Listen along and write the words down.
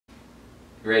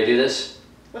You ready to do this?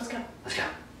 Let's go. Let's go.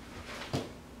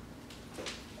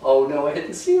 Oh no, I hit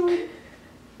the ceiling.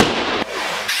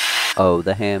 Oh,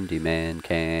 the Hamdyman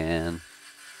Can.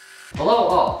 Hello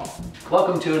all.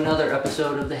 Welcome to another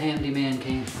episode of the Hamdyman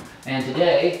Can. And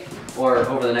today, or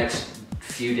over the next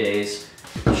few days,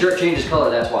 the shirt changes color,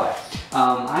 that's why.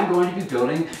 I'm going to be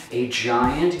building a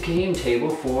giant game table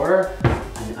for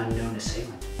an unknown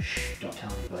assailant. Shh, don't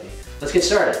tell anybody. Let's get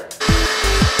started.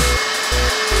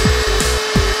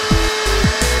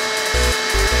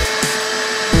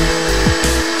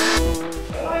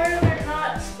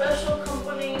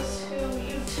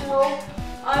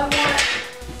 I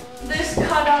want this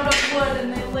cut out of wood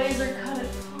and they laser cut it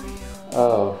for you.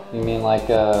 Oh, you mean like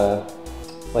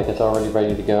it's already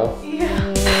ready to go?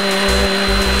 Yeah.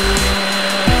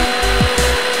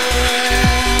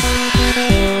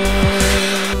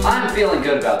 I'm feeling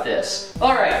good about this.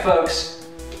 All right, folks.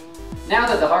 Now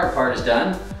that the hard part is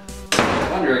done,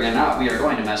 wondering or not we are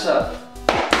going to mess up,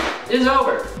 is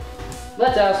over.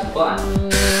 Let's have some fun.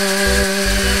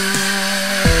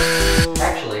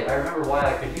 Actually, I remember why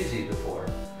I could use these before.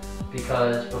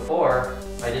 Because before,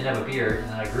 I didn't have a beard, and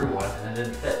then I grew one, and it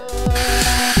didn't fit.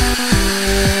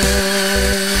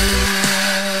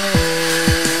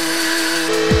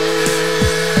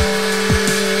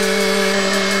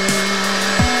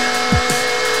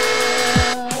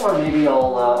 Or maybe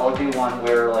I'll do one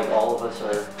where like all of us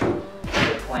are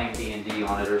playing D&D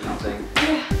on it or something.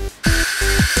 Yeah.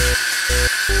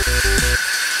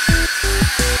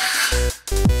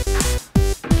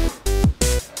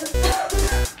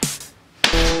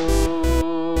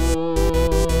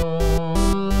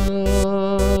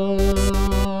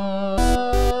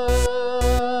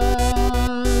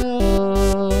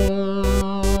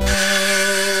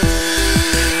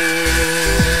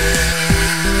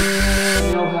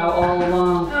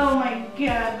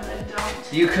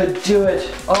 You could do it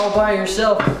all by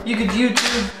yourself. You could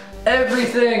YouTube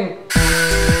everything.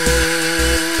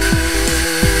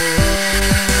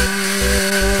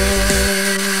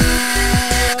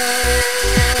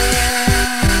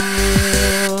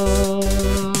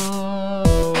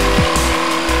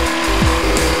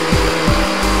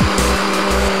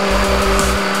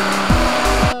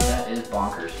 That is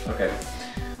bonkers. Okay,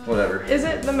 whatever. Is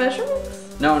it the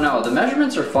measurements? No, the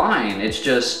measurements are fine. It's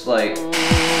just like...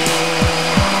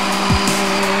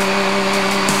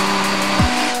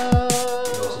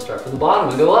 From the bottom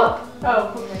and go up.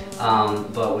 Oh, okay.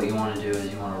 But what you want to do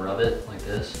is you want to rub it like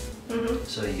this,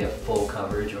 so you get full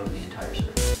coverage over the entire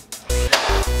surface.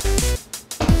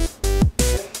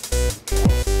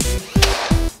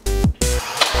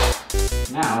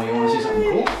 Now you want to see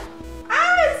something cool?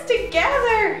 Ah, it's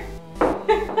together.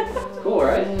 It's cool,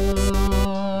 right?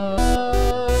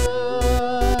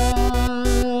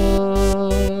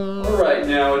 Alright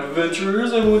now,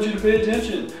 adventurers, I want you to pay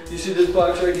attention. You see this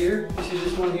box right here? You see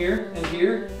this one here, and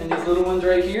these little ones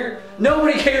right here?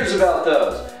 Nobody cares about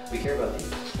those. We care about these.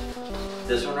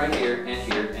 This one right here, and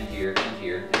here, and here, and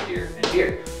here, and here, and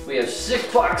here. We have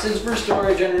 6 boxes for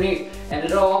storage underneath, and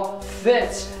it all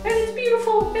fits. And it's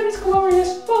beautiful, and it's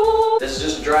glorious. Oh. This is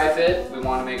just a dry fit. We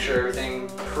want to make sure everything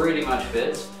pretty much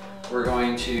fits. We're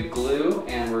going to glue,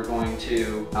 and we're going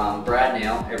to brad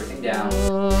nail everything down.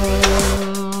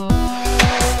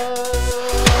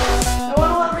 I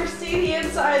want to let her see the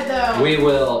inside though. We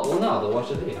will. Well, no, they'll watch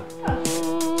the video.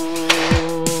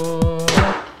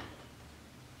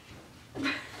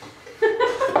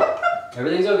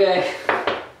 Everything's okay.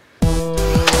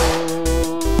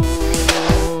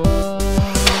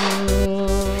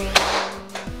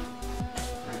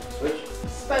 Switch.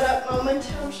 Sped up moment.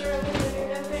 I'm sure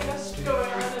everything is going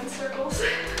around in circles.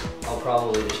 I'll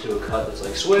probably just do a cut that's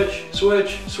like switch,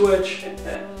 switch, switch.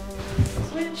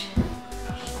 Switch.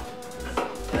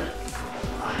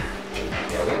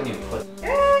 Yeah, we haven't even put.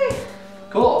 Yay!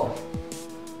 Cool.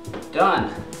 Done.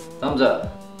 Thumbs up.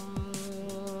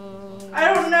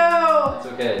 I don't know. It's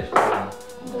okay. Just put it on.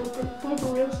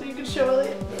 Blooper reel so you can show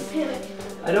the panic.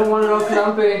 I don't want it all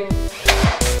clumpy.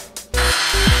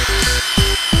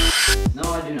 No,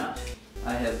 I do not.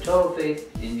 I have total faith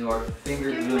in your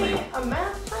finger Give gluing. me a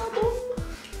math problem.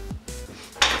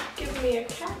 Give me a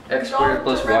cat. X squared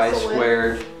plus y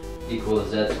squared equals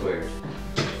z squared.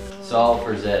 Solve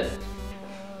for z.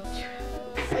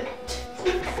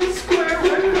 Square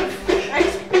root of x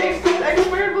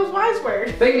squared was y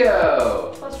squared.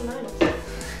 Bingo! Plus or minus.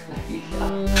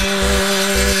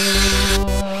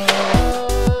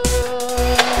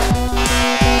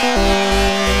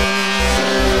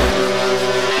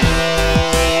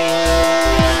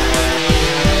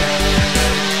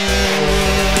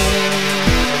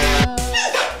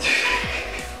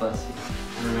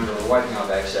 wiping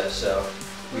off excess, so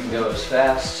we can go as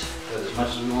fast, go as much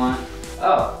as we want.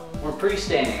 Oh, we're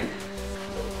pre-staining.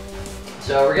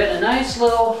 So we're getting a nice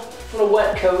little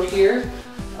wet coat here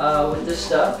with this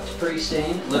stuff. It's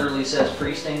pre-stained. It literally says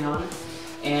pre-stain on it.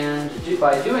 And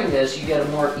by doing this, you get a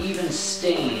more even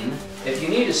stain. If you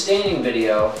need a staining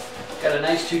video, got a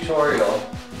nice tutorial.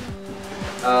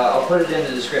 I'll put it in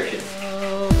the description.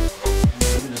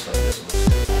 Just like this.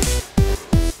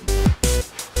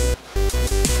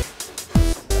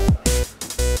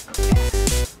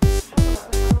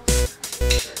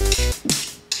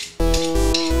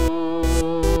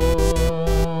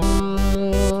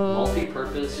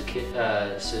 Multi-purpose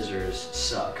scissors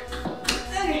suck.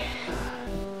 Okay.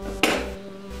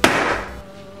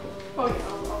 Oh yeah,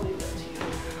 I'll leave that to you.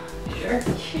 You sure?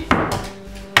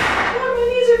 Yeah, my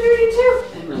knees are dirty too.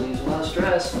 It relieves a lot of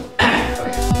stress. Let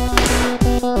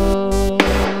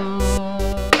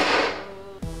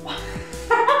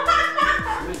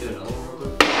me do another one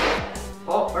real quick.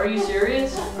 Oh, are you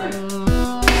serious?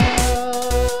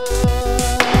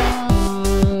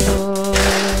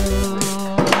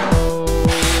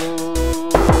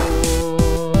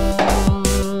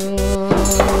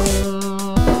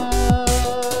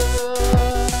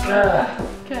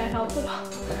 Can I help at all?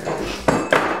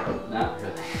 Not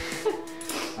really.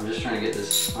 I'm just trying to get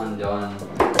this undone.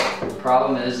 The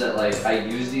problem is that like I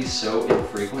use these so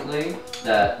infrequently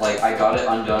that like I got it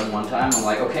undone one time. I'm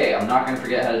like, okay, I'm not gonna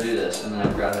forget how to do this, and then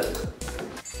I forgot how to do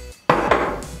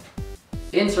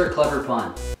it. Insert clever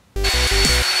pun.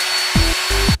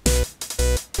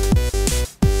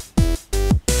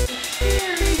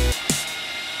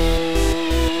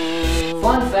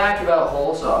 Fun fact about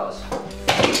hole saws.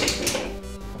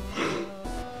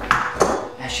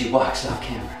 As she walks off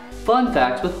camera. Fun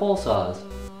facts with hole saws.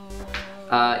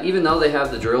 Even though they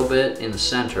have the drill bit in the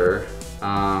center,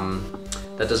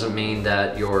 that doesn't mean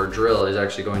that your drill is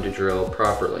actually going to drill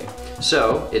properly.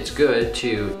 So it's good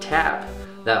to tap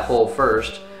that hole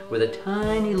first with a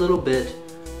tiny little bit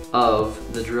of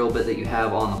the drill bit that you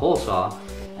have on the hole saw,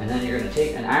 and then you're gonna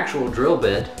take an actual drill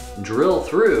bit, drill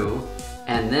through,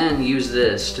 and then use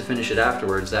this to finish it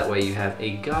afterwards. That way you have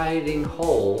a guiding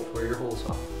hole for your hole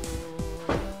saw.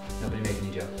 Nobody make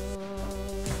any jokes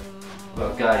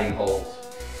about guiding holes.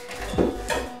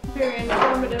 Very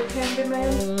informative,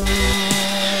 Hamdyman.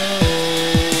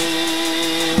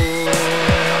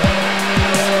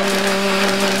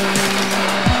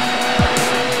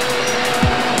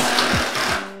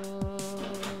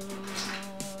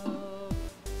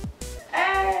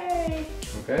 Hey!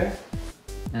 Okay.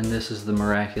 And this is the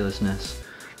miraculousness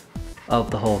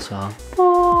of the hole saw.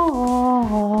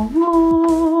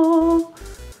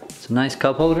 It's a nice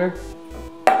cup holder.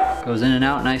 Goes in and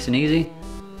out nice and easy.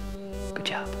 Good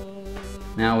job.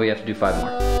 Now we have to do 5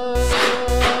 more.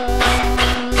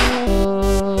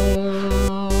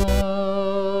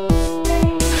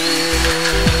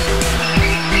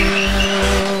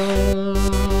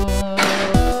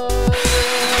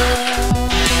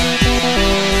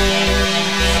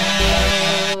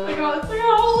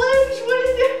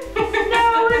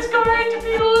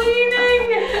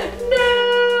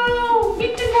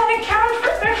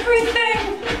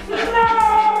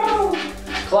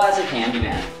 Classic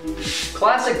handyman.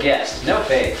 Classic guest, no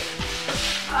faith.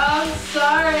 I'm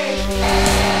sorry.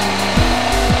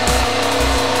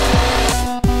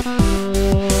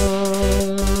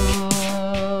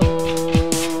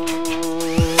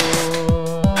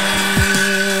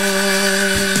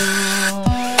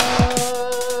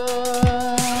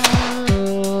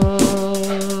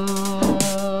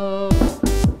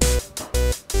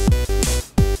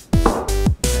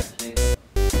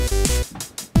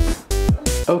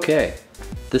 Okay,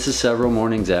 this is several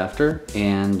mornings after,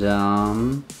 and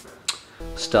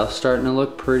stuff's starting to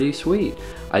look pretty sweet.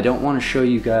 I don't want to show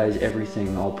you guys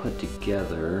everything all put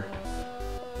together,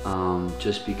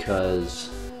 just because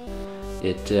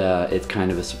it's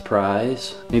kind of a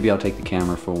surprise. Maybe I'll take the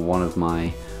camera for one of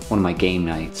my game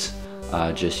nights,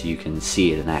 just so you can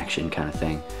see it in action, kind of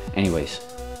thing. Anyways,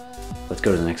 let's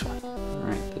go to the next one. All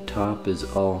right, the top is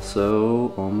also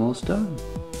almost done.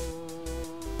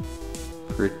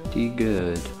 Pretty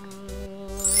good.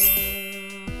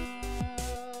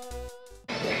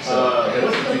 What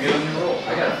did you get on your roll? I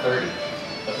got a 30.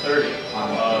 A 30. You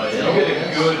get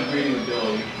a good reading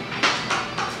ability.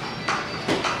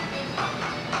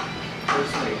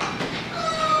 Firstly,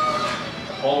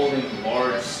 holding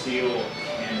large steel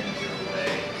cannons your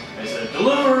way. They said,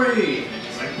 delivery! And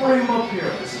he's like, bring them up here.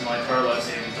 This is my entire life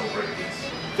savings, don't break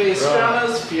these.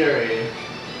 Facestrana's Fury.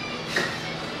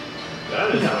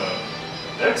 That is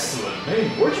excellent name.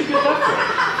 Where'd you get that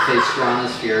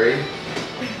Facestrana's Fury.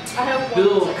 from? I have one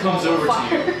Bill that's comes on over to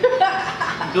fire.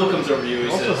 you. Bill comes over to you. He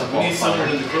Also says, have "We need all someone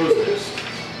fire. in the crow's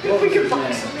nest." We can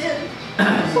box them in.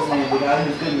 What's his name? The guy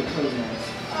who's good in the crow's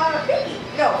nest. Mickey.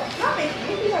 No, not Mickey.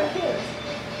 Mickey's our kids.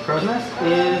 Crow's nest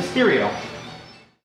is Stereo.